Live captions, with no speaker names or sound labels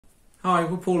Hi,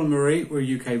 we're Paul and Marie. We're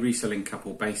a UK reselling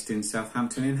couple based in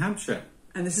Southampton in Hampshire.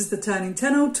 And this is the Turning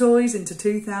 10 Old Toys into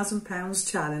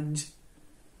 £2,000 challenge.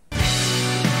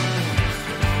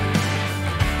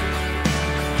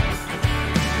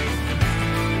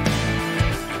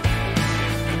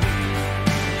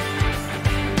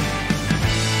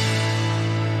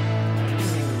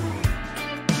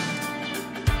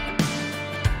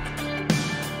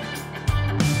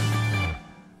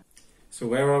 So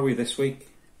where are we this week?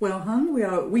 Well, hun, we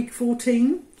are at week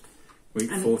 14.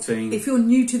 Week And 14. if you're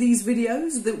new to these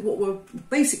videos, what we're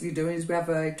basically doing is we have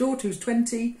a daughter who's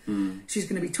 20. She's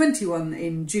going to be 21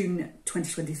 in June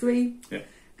 2023. Yep.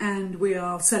 And we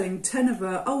are selling 10 of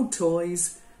her old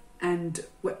toys. And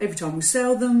every time we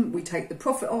sell them, we take the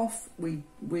profit off. We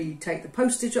take the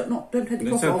postage off. Don't take the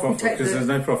profit off. There's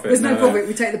no profit. There's no profit.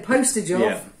 We take the postage off.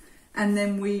 Yeah. And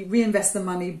then we reinvest the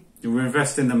money. You're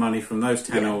investing the money from those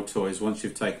 10 old toys once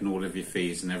you've taken all of your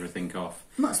fees and everything off.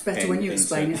 Much better when you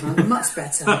explain it, hun. Much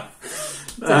better.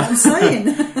 That's what I'm saying.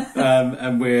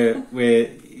 And we're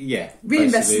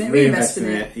reinvesting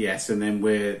it. Yes, and then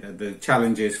the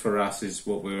challenges for us is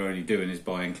what we're only doing is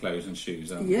buying clothes and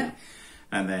shoes, aren't we? Yeah.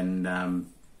 And then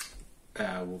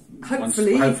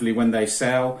hopefully when they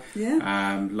sell,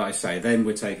 yeah. Like I say, then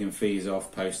we're taking fees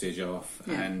off, postage off,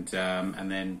 yeah. and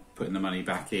then putting the money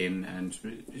back in, and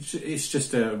it's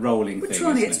just a rolling thing. We're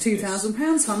trying to get to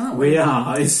 £2,000, hun, aren't we? We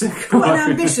are. It's quite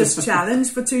an ambitious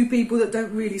challenge for two people that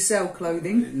don't really sell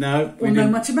clothing. No, or know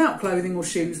much about clothing or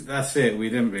shoes. That's it. We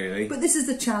didn't really. But this is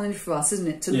the challenge for us, isn't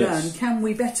it? To Yes. learn, can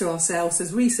we better ourselves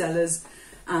as resellers?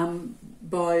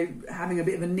 By having a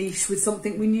bit of a niche with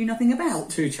something we knew nothing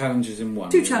about. Two challenges in one.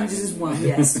 Two challenges in one,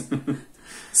 yes.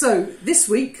 So this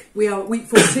week we are at week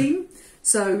 14.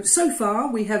 So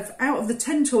far we have, out of the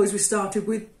 10 toys we started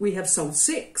with, we have sold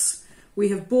 6. We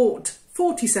have bought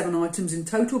 47 items in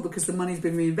total because the money's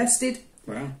been reinvested.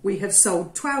 Wow. We have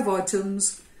sold 12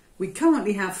 items. We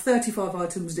currently have 35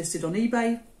 items listed on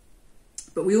eBay.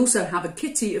 But we also have a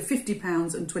kitty of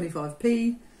 £50 and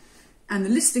 25p. And the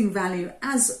listing value,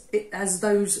 as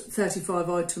those 35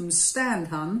 items stand,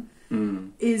 hun,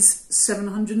 is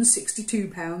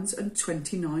 £762 and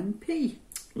 29p.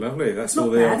 Lovely. That's not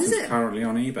all the bad, items is it? Currently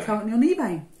on eBay. Currently on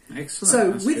eBay. Excellent.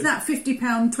 So that's with good. that £50,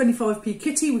 25p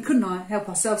kitty, we couldn't help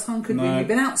ourselves, hun, could we? No. We've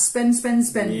been out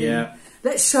spending. Yeah.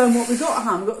 Let's show them what we've got,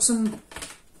 hun. We've got some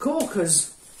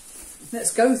corkers.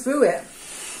 Let's go through it.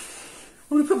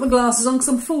 I'm going to put my glasses on because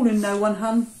I'm fooling no one,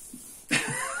 hun.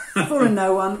 Fooling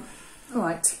no one. All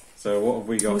right. So what have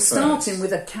we got? We're starting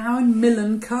with a Karen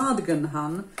Millen cardigan,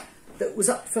 hun, that was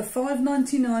up for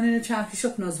 $5.99 in a charity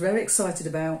shop, and I was very excited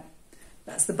about.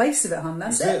 That's the base of it, hun.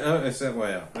 That's it. Oh, it's that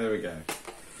way up. There we go.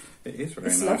 It is very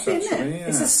It's nice, lovely, actually. isn't it? Yeah.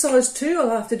 It's a size 2. I'll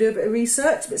have to do a bit of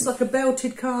research, but it's like a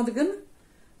belted cardigan.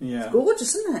 Yeah. It's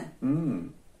gorgeous, isn't it?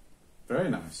 Very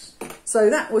nice. So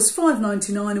that was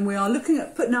 $5.99, and we are looking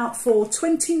at putting out for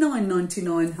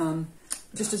 $29.99, hun.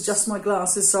 Just adjust my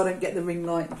glasses so I don't get the ring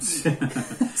light, so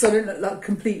I don't look like a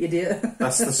complete idiot.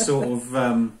 That's the sort of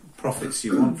profits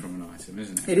you want from an item,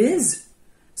 isn't it? It is.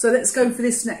 So let's go for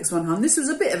this next one, hun. This was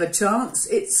a bit of a chance.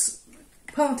 It's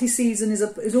party season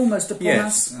is almost upon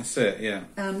us. That's it. Yeah.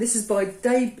 This is by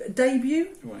Debut.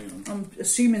 Oh, hang on. I'm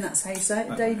assuming that's how you say it,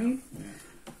 That Debut. way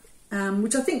up, yeah.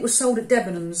 Which I think was sold at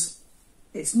Debenhams.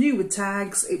 It's new with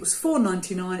tags. It was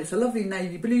 $4.99. It's a lovely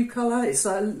navy blue colour. It's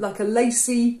like a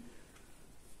lacy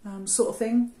sort of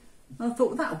thing. And I thought,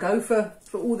 well, that'll go for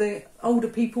all the older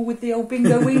people with the old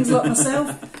bingo wings like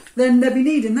myself. Then they'll be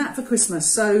needing that for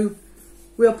Christmas. So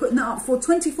we are putting that up for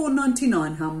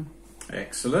 $24.99, hun.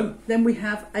 Excellent. Then we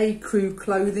have a crew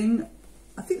clothing.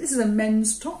 I think this is a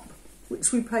men's top,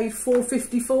 which we paid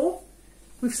 $4.50 for.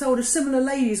 We've sold a similar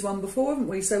ladies one before, haven't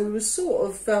we? So we were sort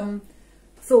of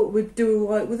thought we'd do all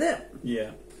right with it.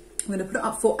 Yeah. I'm going to put it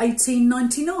up for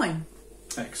 $18.99.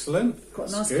 Excellent. Quite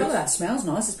a nice colour. That smells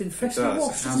nice. It's been freshly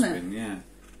washed, hasn't it? Been, yeah.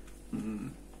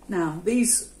 Now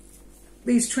these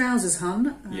trousers,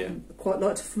 hun, I quite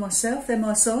liked it for myself. They're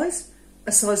my size,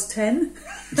 a size 10.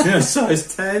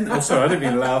 Size 10. Oh, sorry, I didn't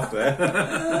mean to laugh there.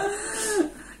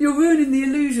 You're ruining the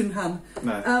illusion, hun.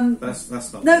 No, that's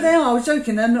not. No, they are. I was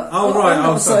joking. They're not. Oh right, I'm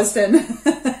not a size 10.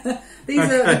 These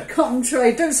are cotton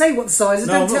trade. Don't say what the size is.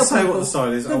 No, Don't tell say people. what the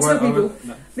size is. Don't tell people.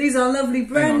 No. These are lovely,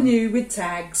 brand new with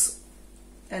tags.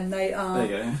 And they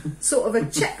are sort of a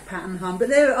check pattern, hun. But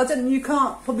they're, I don't know, you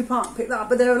probably can't pick that up,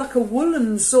 but they're like a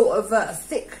woolen sort of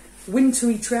thick,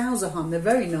 wintry trouser, hun. They're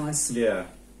very nice. Yeah.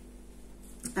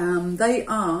 They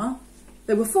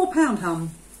were £4,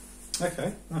 hun.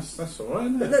 Okay, that's all right,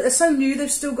 isn't it? But they're so new,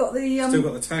 they've still got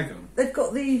the tag on. They've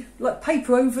got the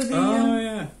paper over the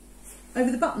over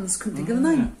over the buttons. Couldn't think of the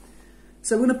name.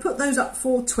 So we're going to put those up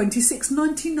for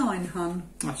 $26.99, hun.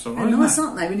 That's all right. They're nice,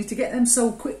 aren't they? We need to get them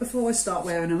sold quick before I start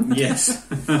wearing them. Yes.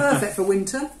 Perfect for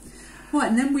winter. Right,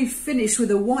 and then we finished with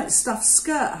a white stuff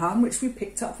skirt, hun, which we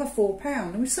picked up for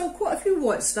 £4. And we sold quite a few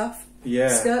white stuff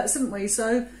skirts, haven't we?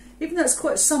 So even though it's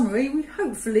quite summery, we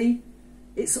hopefully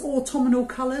it's autumnal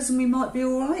colours and we might be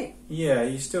all right. Yeah,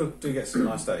 you still do get some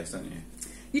nice days, don't you?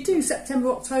 You do.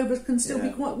 September, October can still be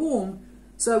quite warm.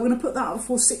 So we're going to put that up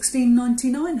for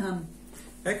 $16.99, hun.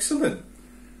 Excellent.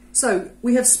 So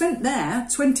we have spent there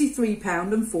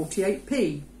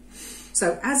 £23.48.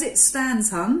 So as it stands,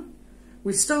 hun,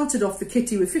 we started off the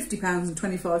kitty with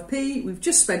 £50.25. We've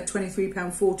just spent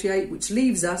 £23.48, which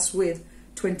leaves us with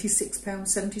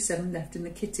 £26.77 left in the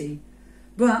kitty.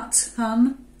 But,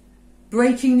 hun,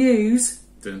 breaking news,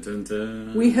 dun, dun,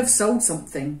 dun. We have sold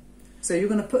something. So you're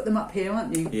going to put them up here,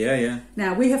 aren't you? Yeah, yeah.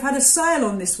 Now, we have had a sale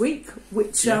on this week,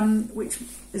 which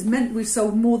has meant we've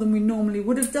sold more than we normally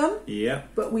would have done. Yeah.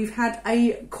 But we've had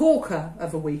a corker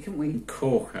of a week, haven't we?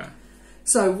 Corker.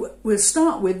 So we'll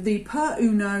start with the Per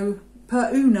Uno, not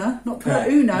Per Uno,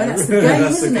 that's the game,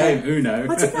 that's isn't the game, it? Uno.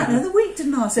 I did that the other week,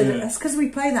 didn't I? I said that's because we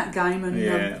play that game.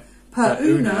 And Per Per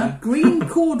Uno Una. green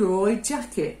corduroy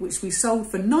jacket, which we sold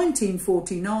for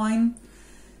 $19.49.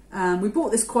 We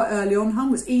bought this quite early on, hun.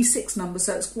 It was E6 number,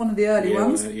 so it's one of the early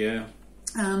ones. Yeah.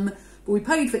 But we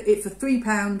paid for it for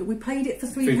 £3. We paid it for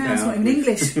 £3, not even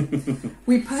English.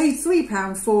 We paid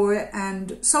 £3 for it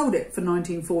and sold it for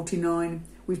 $19.49.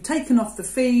 We've taken off the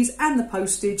fees and the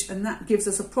postage, and that gives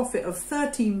us a profit of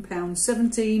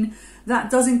 £13.17.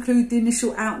 That does include the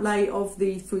initial outlay of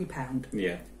the £3.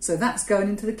 Yeah. So that's going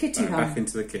into the kitty, hun. Back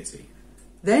into the kitty.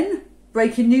 Then,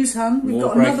 breaking news, hun. We've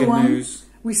got another one. News.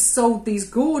 We sold these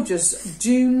gorgeous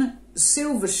Dune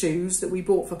silver shoes that we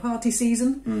bought for party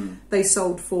season. They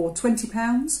sold for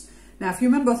 £20. Now, if you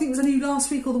remember, I think it was only last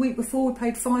week or the week before, we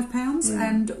paid £5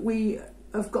 and we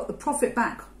have got the profit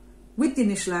back with the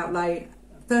initial outlay,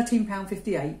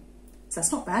 £13.58. So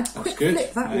that's not bad. That's quick good.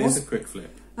 flip, that was. was. A quick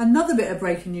flip. Another bit of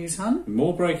breaking news, hun.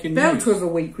 More breaking news. Belter of a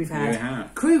week we've had. We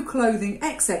have. Crew Clothing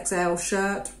XXL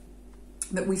shirt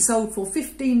that we sold for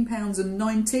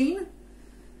 £15.19.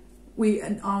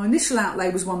 Our initial outlay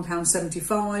was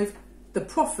 £1.75. The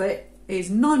profit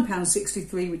is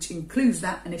 £9.63, which includes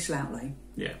that initial outlay.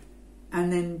 Yeah.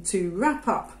 And then to wrap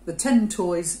up the 10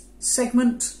 toys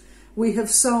segment, we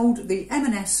have sold the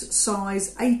M&S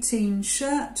size 18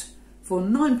 shirt for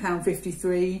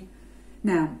 £9.53.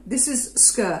 Now, this is a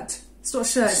skirt. It's not a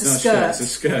shirt, it's a skirt. It's a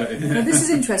skirt. Now, this is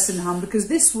interesting, hun, because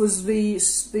this was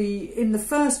in the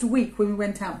first week when we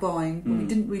went out buying, when we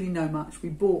didn't really know much, we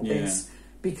bought this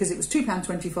because it was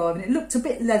 £2.25 and it looked a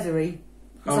bit leathery.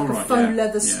 It was like a faux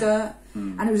leather skirt,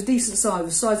 and it was a decent size. It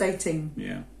was size 18.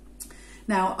 Yeah.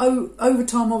 Now, over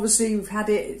time, obviously, we've had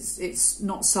it. It's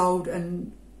not sold,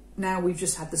 and now we've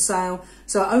just had the sale.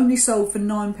 So it only sold for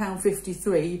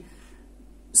 £9.53.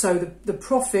 So the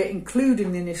profit,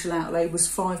 including the initial outlay, was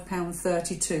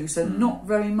 £5.32. So not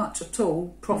very much at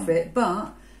all profit,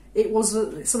 but it was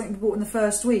something we bought in the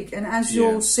first week. And as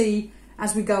you'll see,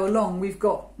 as we go along, we've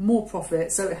got more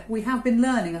profit. So we have been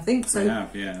learning, I think. So we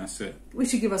have, that's it. We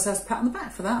should give ourselves a pat on the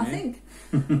back for that, I think.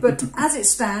 But as it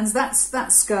stands, that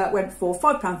skirt went for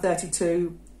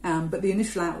 £5.32, but the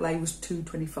initial outlay was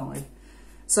 £2.25.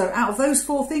 So out of those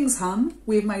four things, hun,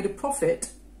 we've made a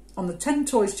profit on the 10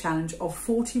 Toys Challenge of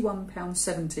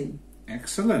 £41.70.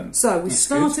 Excellent. So we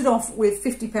started off with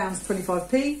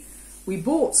 £50.25p. We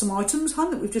bought some items,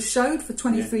 hun, that we've just showed for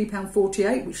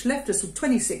 £23.48, which left us with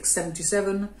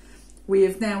 £26.77. We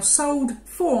have now sold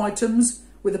 4 items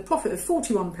with a profit of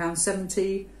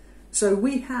 £41.70. So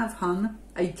we have, hun,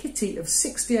 a kitty of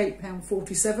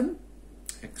 £68.47.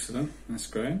 Excellent. That's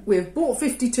great. We have bought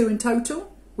 52 in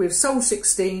total. We've sold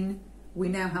 16. We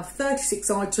now have 36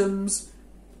 items.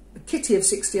 A kitty of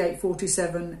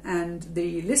 £68.47, and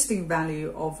the listing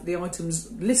value of the items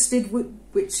listed,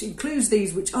 which includes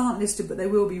these which aren't listed but they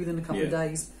will be within a couple of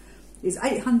days, is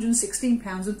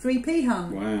 £816.03,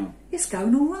 hun. Wow. It's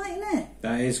going all right, isn't it?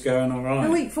 That is going all right.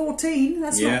 For week 14,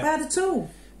 that's not bad at all.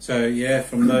 So,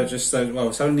 from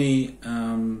it's only,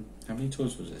 how many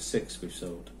toys was it? 6 we've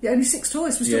sold. Yeah, only 6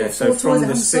 toys. We still got 4 so toys from that the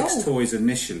haven't 6 sold. toys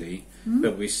initially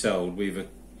that we sold, we've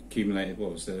accumulated,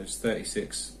 there's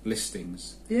 36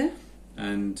 listings. Yeah.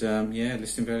 And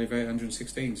listing value of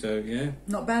 816. So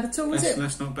not bad at all, is it?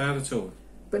 That's not bad at all.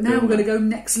 But now we're going to go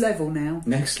next level now.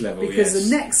 Next level, because the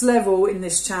next level in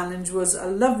this challenge was a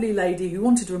lovely lady who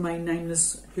wanted to remain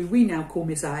nameless, who we now call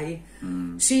Miss A.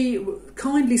 She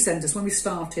kindly sent us, when we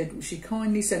started, she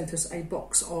kindly sent us a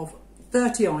box of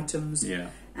 30 items. Yeah.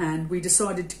 and we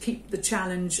decided to keep the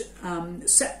challenge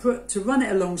separate, to run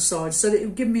it alongside, so that it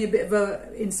would give me a bit of a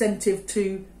incentive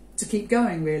to keep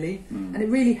going, really. And it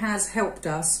really has helped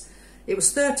us. It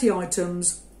was 30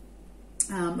 items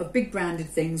of big branded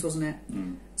things, wasn't it?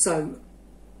 So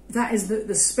that is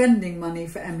the spending money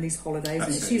for Emily's holiday,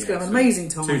 isn't it? She's going to have an amazing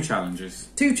time. 2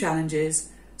 challenges.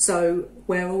 So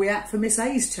where are we at for Miss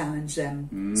A's challenge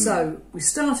then? So we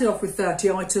started off with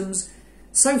 30 items.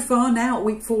 So far now at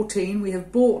week 14 we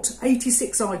have bought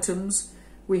 86 items.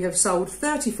 We have sold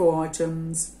 34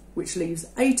 items, which leaves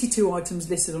 82 items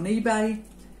listed on eBay.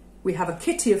 We have a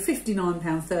kitty of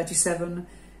 £59.37,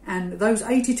 and those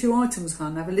 82 items,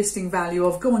 hun, have a listing value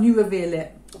of, go on, you reveal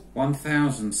it.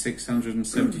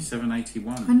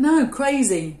 1,677.81. I know,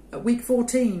 crazy, at week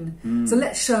 14. So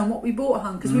let's show them what we bought,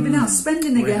 hun, because we've been out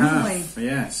spending again, haven't we?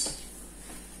 Yes.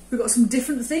 We've got some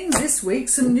different things this week,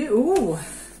 some new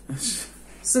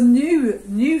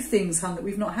things, hun, that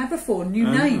we've not had before. New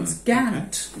names,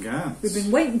 Gant. Okay. Gant. We've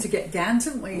been waiting to get Gant,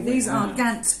 haven't we? These are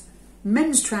Gant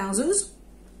men's trousers.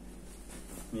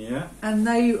 Yeah. And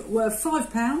they were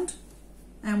 £5,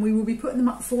 and we will be putting them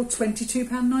up for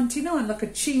 £22.99, like a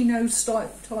chino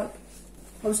type.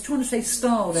 I was trying to say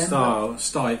style then.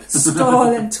 Stipe.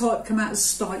 Style and type come out as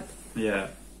stipe. Yeah.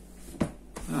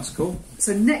 That's cool.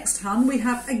 So next, hun, we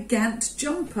have a Gant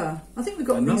jumper. I think we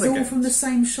got these all from the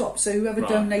same shop, so whoever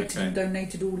donated them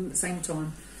donated all at the same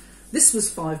time. This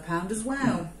was £5 as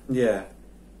well. Yeah.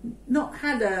 Not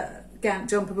had a Gant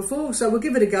jumper before, so we'll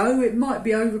give it a go. It might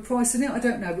be overpriced in it, I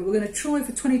don't know, but we're going to try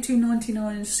for £22.99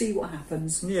 and see what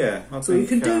happens. Yeah, so you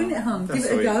can do it, hun. Give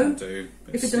it a go.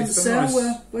 If it doesn't sell,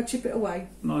 nice, we'll chip it away.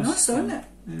 Nice though, isn't it?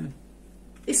 Yeah.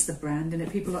 It's the brand,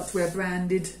 innit? People like to wear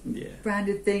branded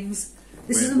things.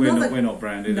 We're not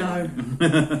branded. No.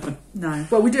 No.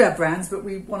 Well, we do have brands, but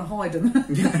we want to hide them.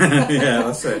 Yeah,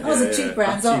 that's it. Those are cheap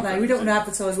brands, aren't they? We don't want to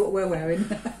advertise what we're wearing.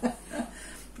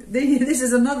 This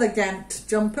is another Gant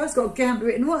jumper. It's got Gant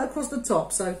written right across the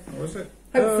top, so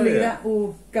hopefully that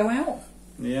will go out.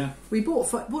 Yeah. We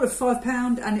bought a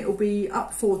 £5 and it will be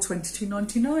up for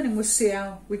 £22.99, and we'll see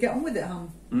how we get on with it,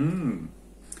 hun.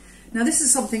 Now this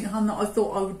is something, hun, that I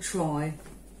thought I would try.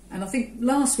 And I think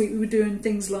last week we were doing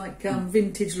things like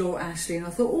vintage Laura Ashley, and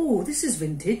I thought, oh, this is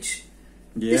vintage.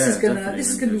 Yeah, this is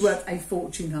gonna be worth a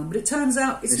fortune, hun. But it turns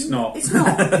out it's not. It's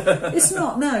not. It's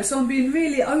not. No. So I'm being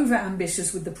really over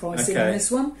ambitious with the pricing on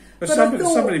this one. But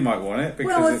somebody might want it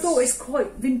because I thought it's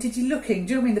quite vintagey looking.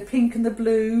 Do you know what I mean? The pink and the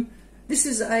blue. This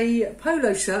is a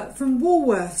polo shirt from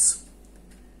Woolworths.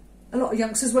 A lot of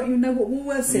youngsters won't even know what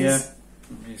Woolworths is. Yeah.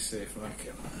 Let me see if I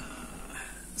can.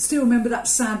 Still remember that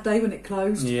sad day when it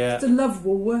closed? Yeah. I still love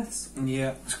Woolworths.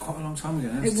 Yeah, it's quite a long time ago.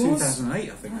 It was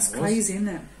 2008, I think. That's crazy, isn't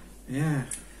it? Yeah.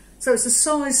 So it's a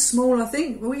size small, I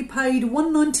think. We paid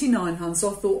 £1.99, hun.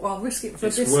 So I thought I'll risk it for a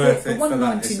biscuit for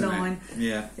 £1.99.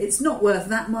 Yeah. It's not worth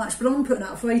that much, but I'm putting it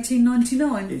up for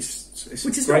 £18.99.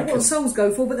 Which is not what souls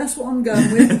go for, but that's what I'm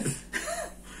going with.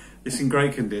 It's in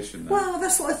great condition, though. Well,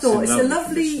 that's what I thought. It's a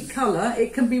lovely colour.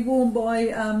 It can be worn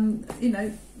by,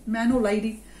 man or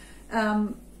lady.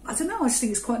 I don't know, I just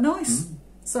think it's quite nice.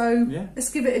 So let's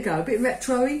give it a go. A bit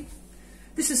retro-y.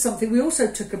 This is something we also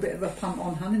took a bit of a punt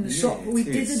on, hun, in the shop. But we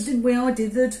dithered, didn't we? I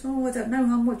dithered. Oh, I don't know,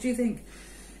 hun. What do you think?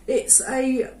 It's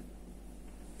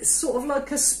sort of like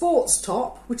a sports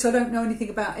top, which I don't know anything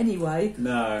about anyway.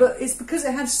 No. But it's because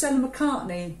it had Stella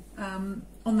McCartney on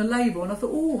the label, and I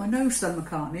thought, oh, I know Stella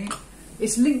McCartney.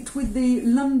 It's linked with the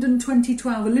London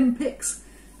 2012 Olympics,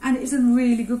 and it is in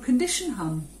really good condition,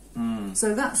 hun.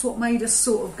 So that's what made us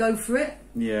sort of go for it.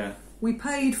 Yeah. We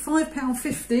paid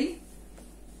 £5.50,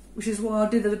 which is why I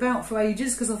did it about for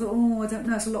ages, because I thought, oh, I don't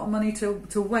know, it's a lot of money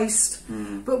to waste.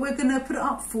 But we're going to put it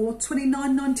up for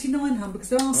 £29.99, hun, because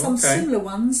there are some similar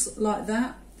ones like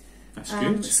that. That's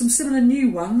good. Some similar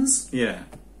new ones. Yeah.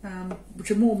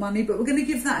 Which are more money, but we're going to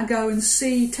give that a go and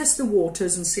test the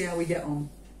waters and see how we get on.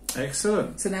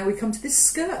 Excellent. So now we come to this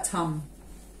skirt, hun.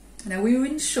 Now we were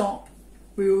in the shop.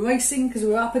 We were racing because we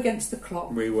were up against the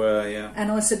clock. We were, yeah.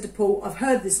 And I said to Paul, I've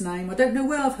heard this name. I don't know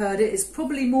where I've heard it. It's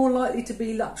probably more likely to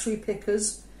be Luxury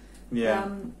Pickers. Yeah.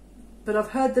 But I've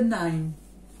heard the name.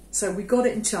 So we got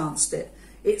it and chanced it.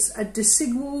 It's a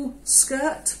Desigual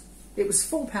skirt. It was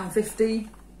 £4.50.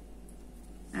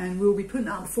 And we'll be putting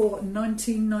it up for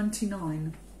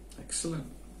 £19.99.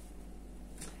 Excellent.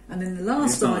 And then the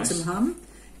last item, hun,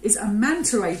 is a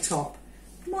manta ray top.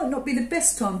 Might not be the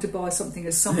best time to buy something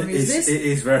as summery as this. It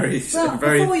is very But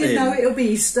before you know it, it'll be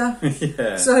Easter.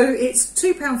 Yeah. So it's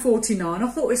 £2.49. I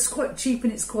thought it's quite cheap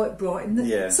and it's quite bright.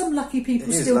 And some lucky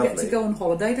people still get to go on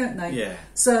holiday, don't they? Yeah.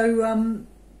 So,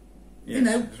 put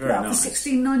it up nice. for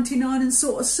 £16.99 and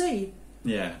sort of see.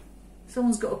 Yeah.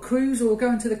 someone's got a cruise or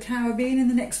going to the Caribbean in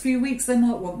the next few weeks, they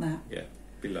might want that. Yeah,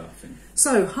 be laughing.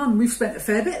 So, hun, we've spent a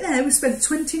fair bit there. We've spent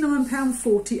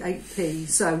 £29.48p.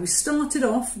 So we started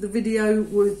off the video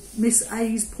with Miss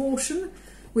A's portion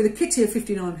with a kitty of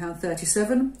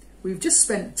 £59.37. We've just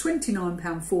spent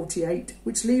 £29.48,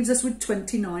 which leaves us with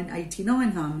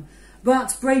 £29.89, hun.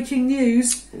 But breaking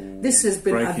news, this has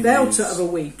been a belter of a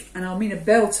week, and I mean a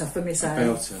belter for Miss A.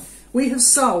 Belter. We have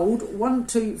sold 1,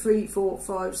 2, 3, 4,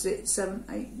 5, 6, 7,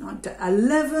 8, 9, 10,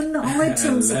 11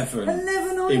 items.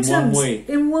 11 items. In 1 week.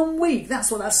 In 1 week.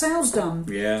 That's what that sale's done.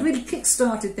 Yeah. It's really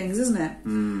kick-started things, isn't it?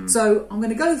 So I'm going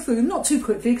to go through them, not too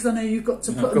quickly, because I know you've got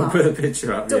to put them up. Put a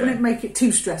picture up, Don't want to make it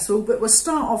too stressful, but we'll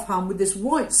start off, hun, with this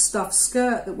white stuff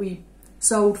skirt that we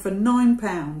sold for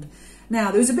 £9.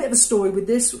 Now, there's a bit of a story with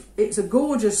this. It's a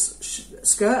gorgeous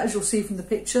skirt, as you'll see from the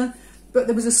picture, but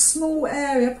there was a small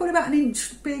area, probably about 1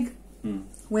 inch big,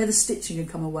 where the stitching had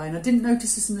come away, and I didn't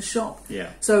notice this in the shop. Yeah.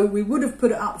 So we would have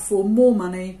put it up for more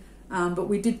money, but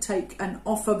we did take an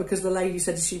offer because the lady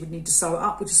said she would need to sew it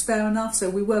up, which is fair enough. So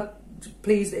we were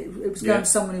pleased it was going to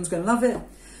someone who was going to love it.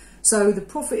 So the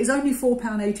profit is only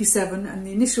 £4.87, and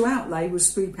the initial outlay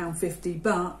was £3.50,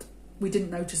 but we didn't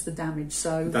notice the damage.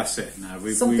 So that's it. No,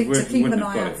 something to keep an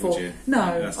eye out for.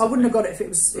 No, I wouldn't have got it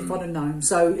if I'd have known.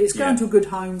 So it's going to a good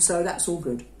home, so that's all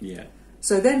good. Yeah.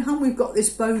 So then, hun, we've got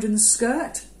this Bowden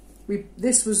skirt.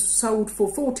 This was sold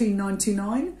for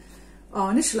 $14.99. Our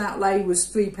initial outlay was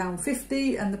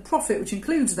 £3.50, and the profit, which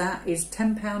includes that, is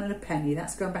 £10 and a penny.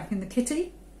 That's going back in the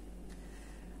kitty.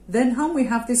 Then, hun, we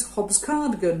have this Hobbs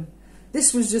cardigan.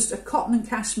 This was just a cotton and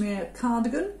cashmere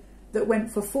cardigan that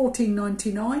went for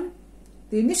 $14.99.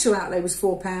 The initial outlay was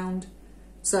 £4.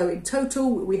 So in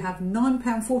total, we have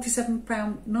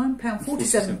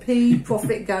 £9.47p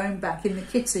profit going back in the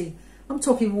kitty. I'm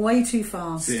talking way too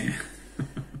fast. Yeah.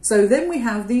 So then we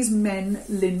have these men's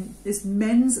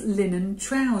linen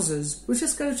trousers, which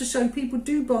just goes to show people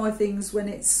do buy things when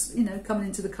it's, you know, coming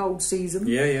into the cold season.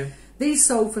 Yeah, yeah. These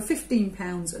sold for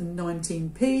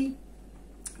 £15.19p.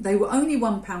 They were only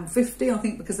 £1.50, I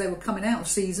think, because they were coming out of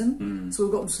season, so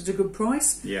we got them such a good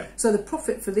price. Yeah. So the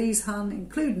profit for these, hun,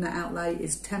 including that outlay,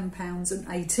 is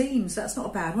 £10.18. So that's not a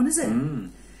bad one, is it?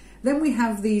 Then we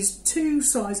have these 2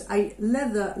 size 8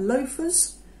 leather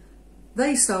loafers.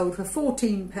 They sold for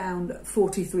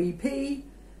 £14.43p.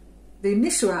 The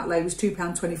initial outlay was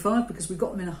 £2.25 because we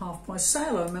got them in a half price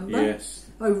sale, I remember. Yes.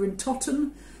 Over in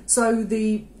Totton. So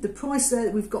the price there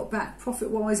that we've got back profit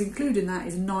wise, including that,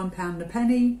 is £9 a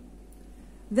penny.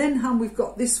 Then, hun, we've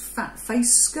got this fat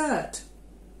face skirt.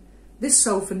 This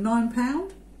sold for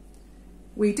 £9.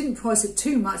 We didn't price it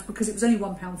too much because it was only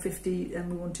 £1.50 and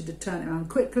we wanted to turn it around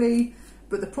quickly,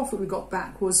 but the profit we got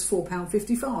back was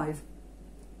 £4.55.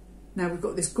 Now we've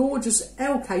got this gorgeous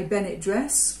LK Bennett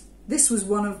dress. This was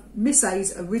one of Miss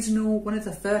A's original, one of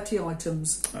the 30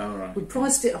 items. Oh, right. We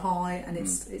priced it high and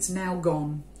it's now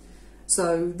gone.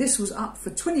 So this was up for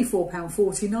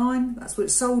 £24.49. That's what it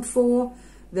sold for.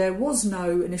 There was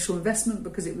no initial investment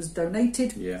because it was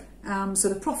donated. Yeah. So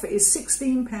the profit is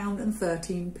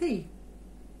 £16.13p.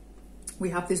 We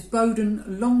have this Bowden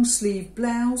long sleeve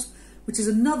blouse, which is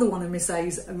another one of Miss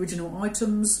A's original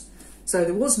items. So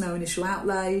there was no initial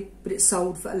outlay, but it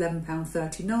sold for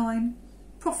 £11.39.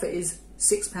 Profit is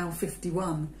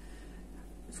 £6.51.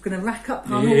 It's going to rack up,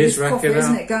 hun, all this profit,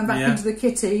 isn't it? Going back into the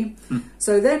kitty.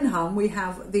 So then, hun, we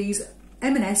have these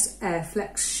M&S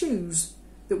Airflex shoes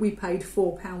that we paid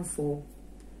 £4 for.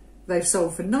 They've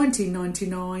sold for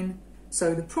 £19.99.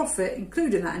 So the profit,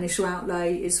 including that initial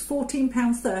outlay, is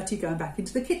 £14.30 going back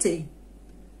into the kitty.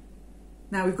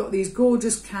 Now we've got these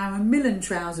gorgeous Karen Millen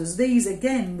trousers. These,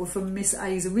 again, were from Miss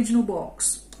A's original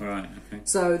box. Right, okay.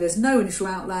 So there's no initial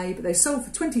outlay, but they sold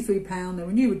for £23. They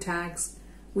were new with tags.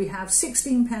 We have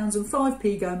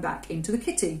 £16.05 going back into the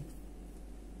kitty.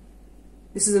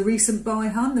 This is a recent buy,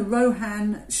 hun. The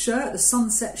Rohan shirt, the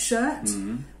sunset shirt.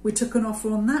 We took an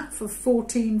offer on that for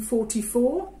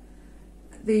 £14.44.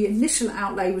 The initial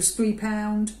outlay was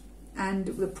 £3, and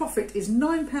the profit is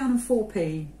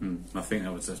 £9.04p. I think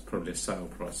that's probably a sale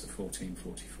price of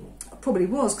 £14.44. Probably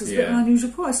was, because it's a bit of an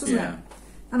unusual price, wasn't it?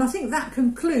 And I think that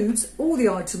concludes all the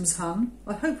items, hun.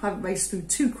 I hope I haven't raced through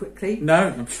too quickly. No,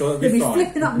 I'm sure it'll be fine.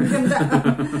 Flipping up and going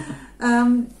down.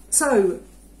 So,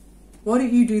 why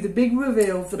don't you do the big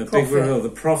reveal of the profit? Big reveal, the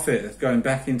profit that's going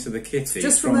back into the kitty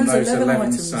just from those 11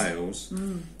 items. Sales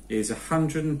is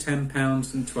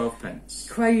 £110.12.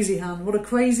 Crazy, hun. What a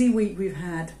crazy week we've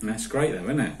had. And that's great though,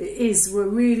 isn't it? It is. We're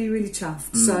really, really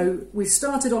chuffed. So we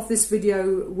started off this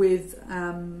video with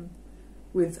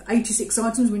 86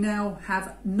 items. We now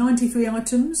have 93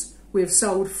 items. We have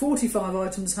sold 45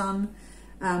 items, hun.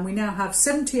 We now have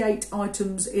 78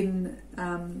 items in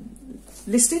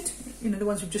listed, the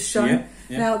ones we've just shown. Yeah,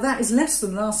 yeah. Now that is less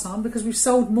than last time because we've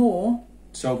sold more.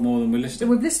 Sold more than we listed. Than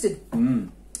we've listed.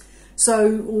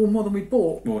 So, or more than we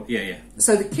bought. More, yeah.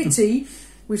 So the kitty,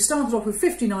 we started off with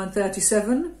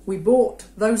 $59.37. We bought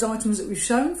those items that we've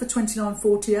shown for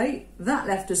 $29.48. That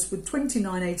left us with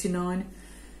 $29.89.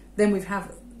 Then we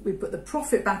put the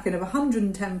profit back in of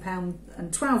 £110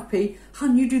 and 12p.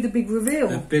 Hun, you do the big reveal.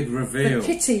 The big reveal. The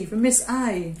kitty for Miss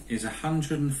A is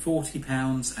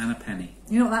 £140 and a penny.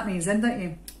 You know what that means then, don't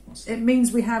you? It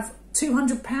means we have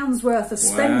 £200 worth of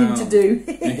spending to do.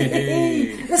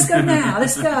 Let's go now,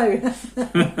 let's go.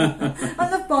 I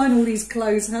love buying all these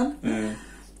clothes, hun. Yeah.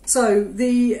 So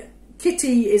the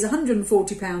kitty is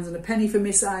 £140 and a penny for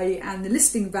Miss A, and the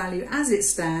listing value as it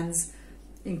stands,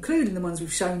 including the ones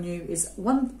we've shown you, is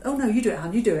one. Oh no, you do it,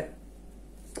 hun, you do it.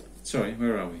 Sorry,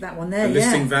 where are we? That one there, the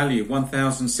listing value,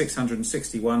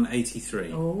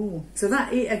 $1,661.83. Oh, so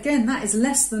that is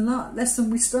less than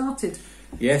we started.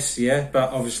 Yes, yeah,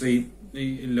 but obviously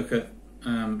you look at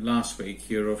last week.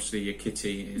 Your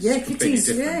kitty is completely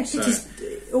different. Kitty's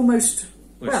almost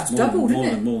it's doubled, isn't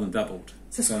it? More than doubled.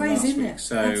 So it's crazy, isn't it?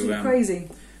 So absolutely crazy.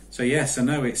 So yes, I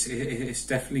know it's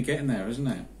definitely getting there, isn't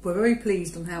it? We're very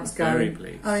pleased on how it's going. Very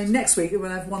pleased. I mean, next week we'll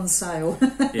have one sale.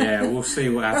 Yeah, we'll see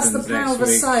what happens next week. That's the power of a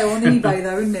sale on eBay,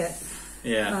 though, isn't it?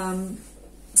 Yeah.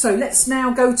 So let's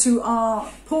now go to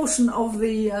our portion of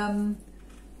the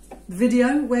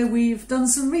video where we've done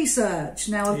some research.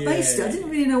 Now I've based it. I didn't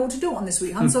really know what to do on this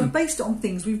week, hun, so I've based it on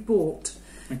things we've bought.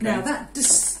 Okay. Now that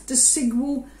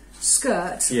Desigual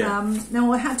skirt. Yeah.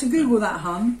 Now I had to Google that,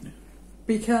 hun,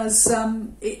 because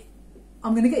I'm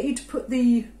going to get you to put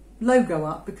the logo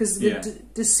up because the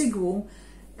Desigual,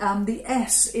 the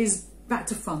S is back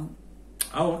to front.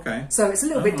 Oh, okay. So it's a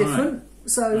little bit different. Right.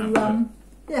 So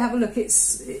have a look. You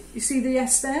see the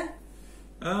S there?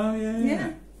 Oh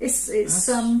yeah.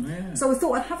 So I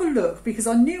thought I'd have a look because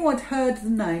I knew I'd heard the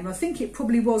name. I think it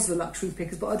probably was the Luxury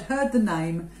Pickers, but I'd heard the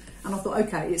name and I thought,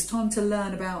 okay, it's time to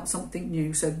learn about something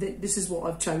new. So this is what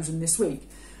I've chosen this week.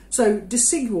 So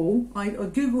Desigual, I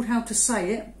googled how to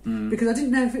say it because I didn't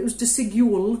know if it was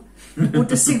Desigual or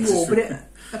Desigual, but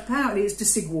apparently it's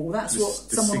Desigual. That's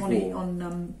what someone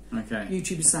on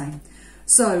YouTube is saying.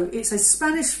 So it's a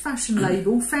Spanish fashion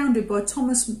label founded by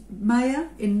Thomas Mayer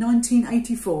in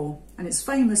 1984, and it's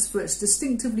famous for its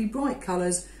distinctively bright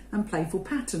colours and playful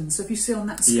patterns. So if you see on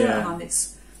that skirt, hun,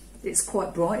 it's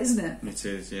quite bright, isn't it? It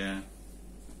is, yeah.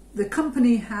 The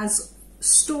company has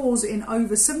stores in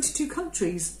over 72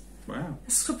 countries. Wow.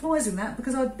 It's surprising that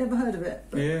because I'd never heard of it.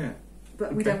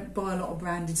 But we don't buy a lot of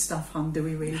branded stuff, hun, do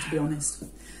we really, to be honest?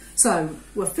 So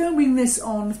we're filming this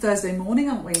on Thursday morning,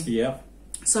 aren't we? Yeah.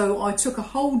 So I took a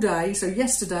whole day. So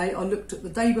yesterday I looked at the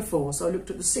day before. So I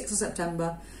looked at the 6th of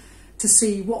September to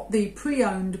see what the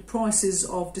pre-owned prices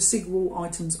of Desigual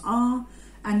items are.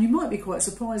 And you might be quite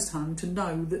surprised, hun, to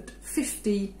know that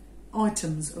 50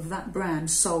 items of that brand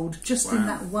sold just in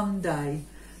that one day.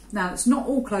 Now, it's not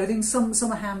all clothing, some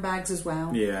are handbags as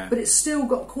well. Yeah. But it's still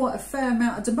got quite a fair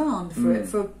amount of demand for it,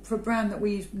 for a brand that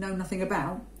we know nothing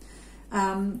about.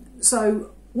 So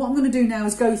what I'm going to do now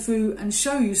is go through and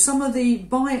show you some of the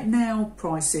buy it now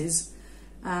prices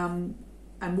and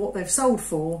what they've sold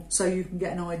for, so you can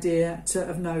get an idea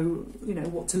of know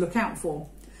what to look out for.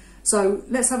 So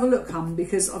let's have a look, hun,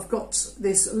 because I've got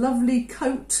this lovely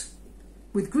coat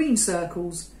with green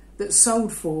circles that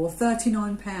sold for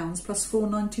 £39 plus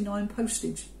 $4.99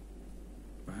 postage.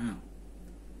 Wow.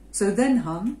 So then,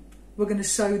 hun, we're going to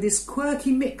show this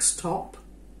quirky mix top,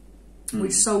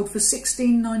 which sold for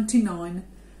 £16.99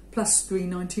 plus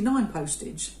 $3.99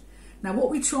 postage. Now,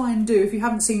 what we try and do, if you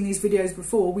haven't seen these videos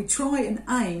before, we try and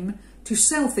aim to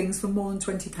sell things for more than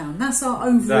 £20. That's our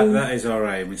overall... That is our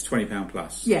aim, it's £20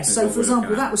 plus. Yes, so for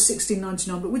example, that was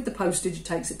 £16.99, but with the postage it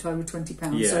takes it to over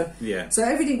 £20. So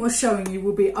everything we're showing you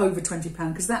will be over £20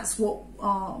 because that's what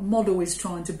our model is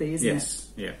trying to be, isn't it?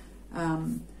 Yes,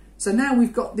 so now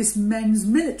we've got this men's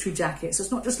military jacket. So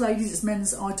it's not just ladies, it's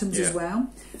men's items as well.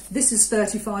 This is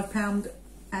 £35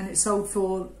 and it sold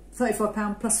for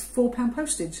 £35 plus £4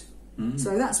 postage.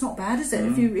 So that's not bad, is it?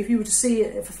 If you were to see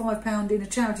it for £5 in a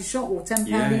charity shop or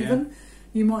 £10 even,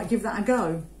 you might give that a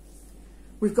go.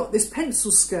 We've got this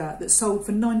pencil skirt that sold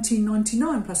for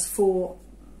 £19.99 plus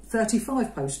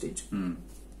 $4.35 postage. So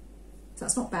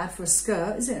that's not bad for a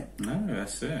skirt, is it? No,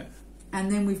 that's it.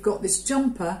 And then we've got this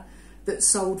jumper that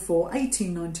sold for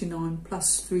 £18.99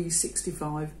 plus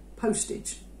 $3.65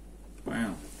 postage.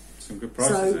 Wow. Some good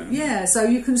prices. So there, yeah, so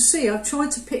you can see I've tried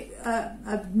to pick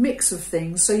a mix of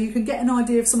things so you can get an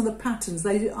idea of some of the patterns.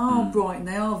 They are bright and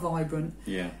they are vibrant.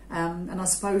 Yeah. And I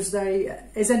suppose they,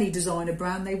 as any designer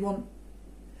brand, they want,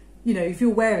 you know, if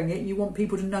you're wearing it, you want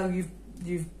people to know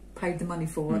you've paid the money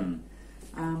for it.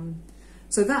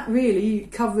 So that really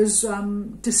covers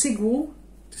Desigual.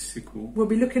 Desigual. We'll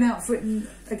be looking out for it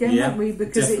again, won't we?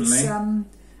 Because definitely. it's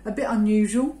a bit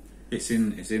unusual. It's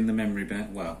in the memory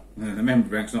bank. Well, the memory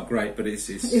bank's not great, but it's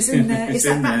in there. It's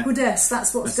that backward S.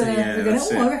 That's what's going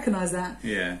to. I recognise that.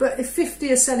 Yeah. But if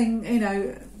 50 are selling, you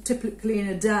know, typically in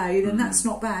a day, then that's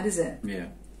not bad, is it? Yeah.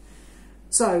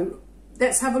 So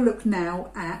let's have a look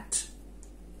now at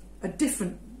a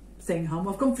different thing, Hum.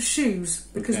 I've gone for shoes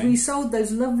because we sold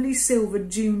those lovely silver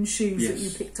Dune shoes that you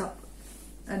picked up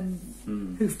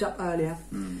and hoofed up earlier.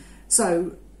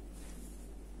 So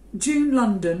Dune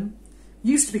London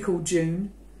used to be called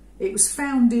Dune. It was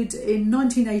founded in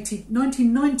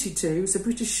 1992. It's a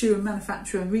British shoe and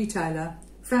manufacturer and retailer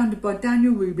founded by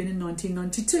Daniel Rubin in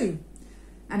 1992,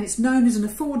 and it's known as an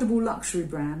affordable luxury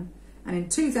brand. And in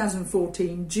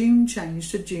 2014 Dune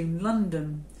changed to Dune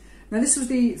London. Now this was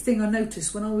the thing I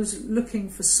noticed when I was looking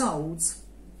for solds.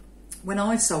 When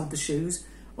I sold the shoes,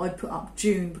 I put up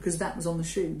Dune because that was on the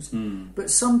shoes. But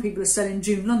some people are selling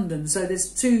Dune London, so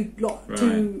there's two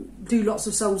lots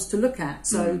of soles to look at.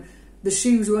 So the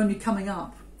shoes were only coming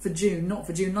up for Dune, not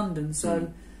for Dune London.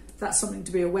 So that's something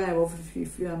to be aware of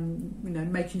if you know,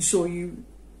 making sure you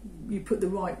put the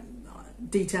right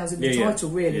details in the title,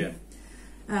 really.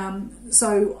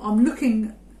 So I'm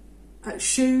looking at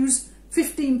shoes.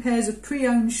 15 pairs of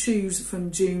pre-owned shoes from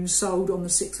Dune sold on the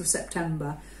 6th of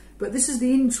September. But this is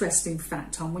the interesting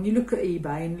fact, Tom, when you look at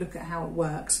eBay and look at how it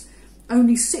works,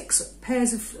 only 6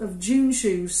 pairs of Dune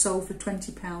shoes sold for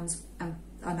 £20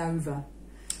 and over.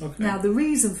 Okay. Now, the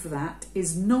reason for that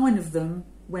is 9 of them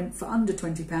went for under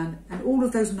 £20 and all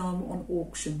of those 9 were on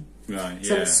auction. Right,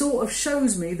 So it sort of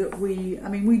shows me that we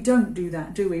don't do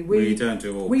that, do we? We don't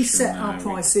do auction. We set our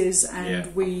prices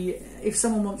and if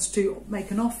someone wants to make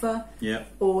an offer,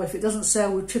 or if it doesn't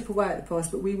sell, we'll chip away at the price,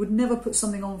 but we would never put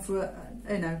something on for,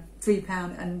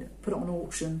 £3 and put it on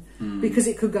auction because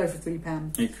it could go for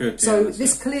 £3. It could. So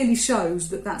this clearly shows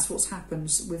that that's what's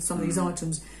happened with some of these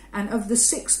items. And of the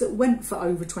 6 that went for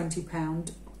over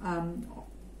 £20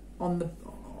 on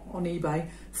eBay,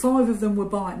 5 of them were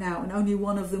buy it now, and only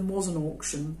 1 of them was an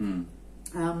auction.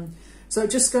 So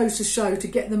it just goes to show, to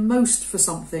get the most for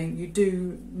something, you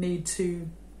do need to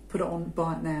put it on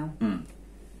buy it now.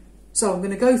 So I'm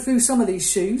going to go through some of these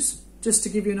shoes just to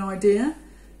give you an idea.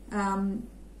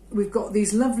 We've got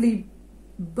these lovely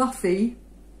Buffy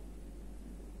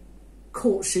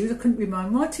court shoes. I couldn't read my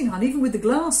own writing on, even with the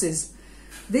glasses.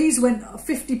 These went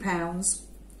 £50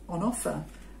 on offer.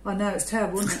 I know, it's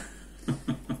terrible, isn't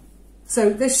it? So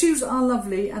their shoes are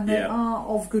lovely and they are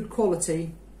of good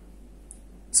quality.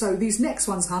 So these next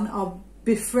ones, Hun, are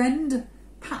Befriend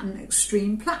Pattern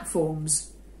Extreme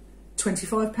Platforms.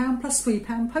 £25 plus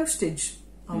 £3 postage.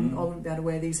 I wouldn't be able to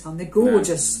wear these, Hun. They're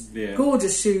gorgeous.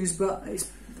 Gorgeous shoes, but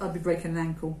I'd be breaking an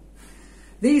ankle.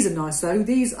 These are nice though.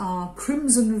 These are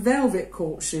Crimson Velvet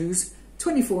Court shoes,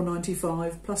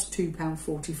 £24.95 plus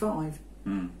 £2.45.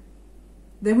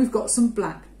 Then we've got some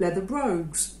black leather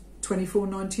brogues,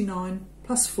 £24.99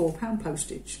 plus £4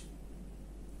 postage.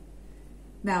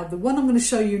 Now the one I'm going to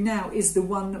show you now is the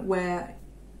one where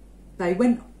they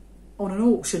went on an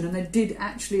auction and they did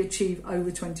actually achieve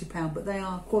over £20, but they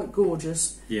are quite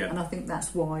gorgeous, and I think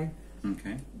that's why.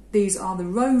 These are the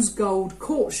rose gold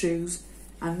court shoes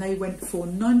and they went for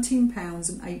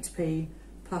 £19.08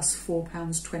 plus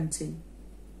 £4.20.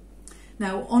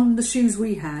 Now on the shoes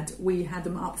we had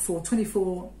them up for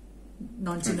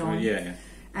 £24.99,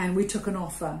 and we took an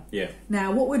offer.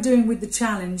 Now what we're doing with the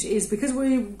challenge is, because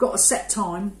we've got a set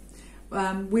time,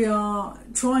 we are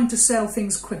trying to sell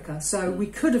things quicker. So we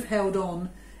could have held on,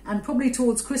 and probably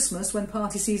towards Christmas, when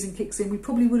party season kicks in, we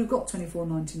probably would have got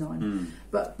 £24.99.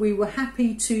 But we were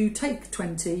happy to take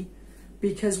 20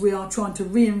 because we are trying to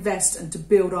reinvest and to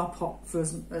build our pot for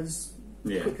as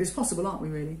quickly as possible, aren't we,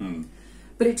 really?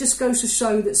 But it just goes to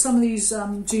show that some of these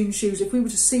Dune shoes, if we were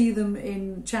to see them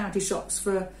in charity shops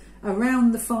for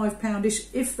around the £5-ish,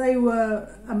 if they were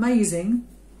amazing,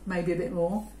 maybe a bit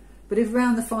more, but if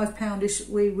around the £5-ish,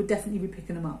 we would definitely be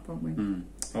picking them up, wouldn't we?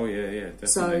 Oh yeah, definitely.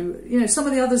 So, you know, some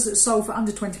of the others that sold for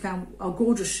under £20 are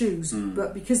gorgeous shoes,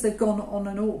 but because they've gone on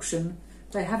an auction,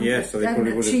 they haven't, they haven't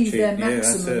achieved their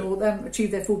maximum, or they haven't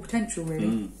achieved their full potential,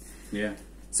 really.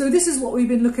 So this is what we've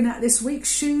been looking at this week: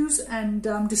 shoes and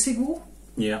Desigual.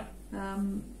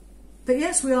 But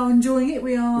yes, we are enjoying it.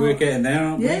 We're getting there,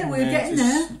 aren't we? Yeah, we're getting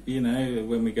there. You know,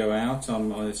 when we go out,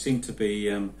 I seem to be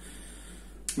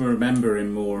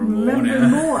remembering more and more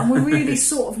now. And we're really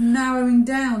sort of narrowing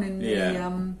down in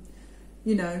the,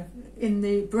 you know, in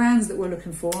the brands that we're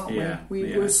looking for, aren't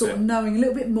we? We're sort of knowing a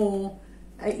little bit more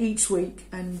each week,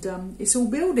 and it's all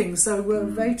building. So we're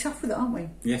very tough with it, aren't we?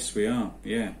 Yes, we are.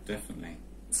 Yeah, definitely.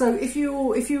 So if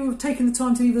you're taking the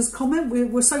time to leave us a comment,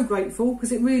 we're so grateful,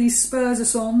 because it really spurs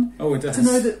us on to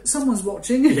know that someone's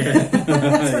watching. Yeah.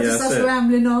 That's just us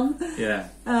rambling on. Yeah.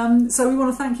 So we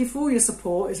want to thank you for your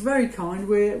support. It's very kind.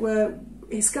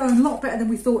 It's going a lot better than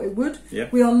we thought it would.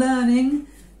 Yep. We are learning,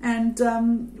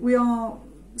 and we are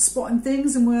spotting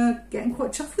things, and we're getting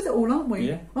quite chuffed with it all, aren't we?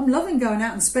 Yeah. I'm loving going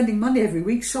out and spending money every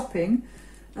week shopping.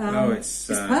 It's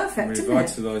perfect, isn't it?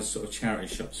 Revitalise sort of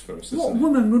charity shops for us. What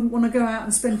woman wouldn't want to go out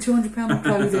and spend £200 on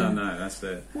clothing? No, that's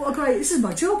it. What a great! This is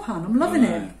my job, hun. I'm loving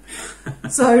it.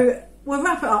 So we'll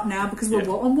wrap it up now, because I'm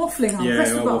waffling.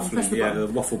 Press the button. Press the button. The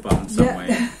waffle button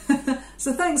somewhere.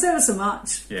 So thanks ever so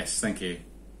much. Yes, thank you.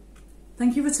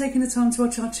 Thank you for taking the time to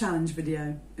watch our challenge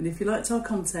video. And if you liked our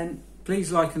content,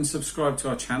 please like and subscribe to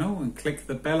our channel and click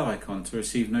the bell icon to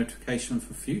receive notification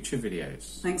for future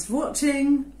videos. Thanks for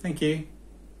watching. Thank you.